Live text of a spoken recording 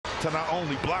to not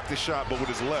only block the shot, but with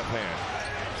his left hand.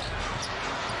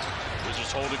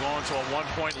 Wizards holding on to a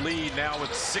 1-point lead now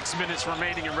with 6 minutes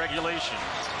remaining in regulation.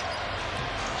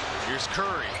 Here's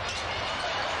Curry.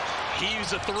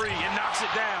 Heaves a three and knocks it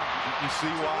down. You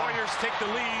see why? The Warriors take the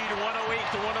lead 108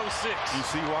 to 106. You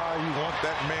see why you want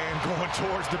that man going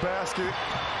towards the basket?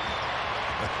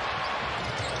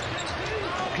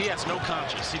 He has no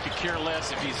conscience. He could care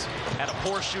less if he's had a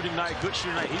poor shooting night, good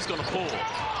shooting night. He's going to pull.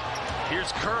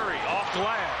 Here's Curry off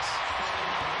glass.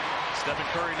 Stephen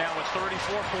Curry now with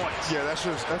 34 points. Yeah, that's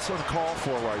uncalled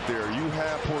for right there. You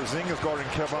have Porzingis guarding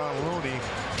Kevon Looney.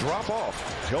 Drop off.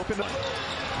 Helping them.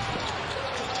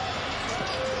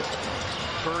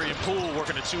 Curry and Poole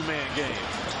working a two-man game.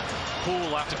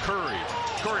 Poole out to Curry.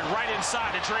 Curry right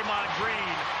inside to Draymond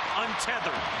Green,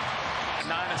 untethered.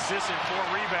 9 assists and 4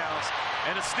 rebounds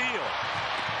and a steal.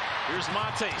 Here's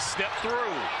Monte, step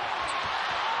through.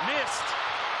 Missed.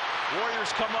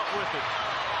 Warriors come up with it.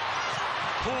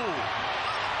 Poole,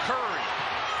 Curry,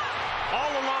 all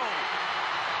alone.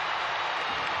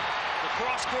 The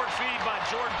cross-court feed by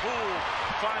Jordan Poole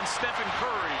finds Stephen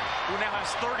Curry, who now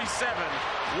has 37.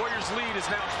 Warriors lead is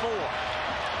now 4.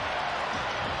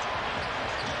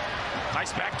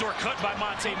 Nice backdoor cut by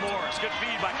Monte Morris. Good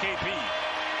feed by KP.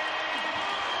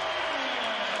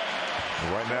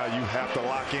 Right now, you have to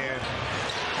lock in.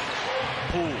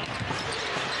 Poole.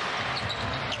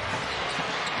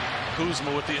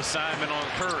 Kuzma with the assignment on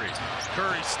Curry.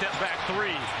 Curry step back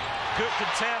three. Good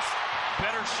contest.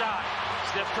 Better shot.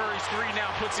 Steph Curry's three now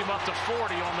puts him up to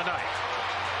 40 on the night.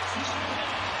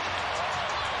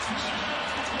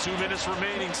 2 minutes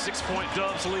remaining. 6-point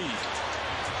Dubs lead.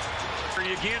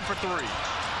 Curry again for three.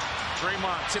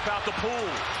 Draymond tip out to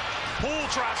Poole. Poole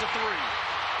tries a three.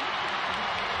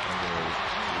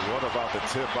 What about the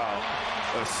tip out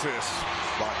assist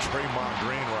by Draymond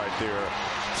Green right there?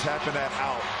 Tapping that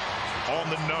out on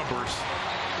the numbers.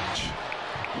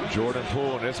 Jordan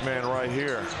Poole and this man right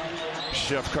here,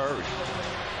 Steph Curry.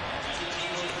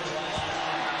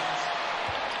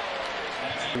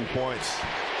 2 points.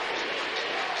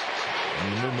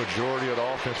 And the majority of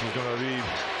the offense is going to be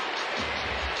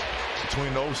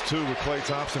between those two, with Klay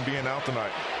Thompson being out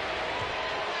tonight.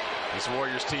 This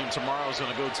Warriors team tomorrow is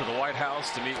going to go to the White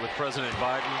House to meet with President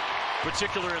Biden,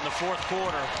 particularly in the fourth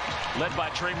quarter, led by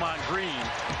Draymond Green,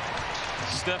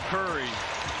 Steph Curry,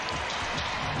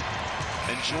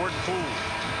 and Jordan Poole.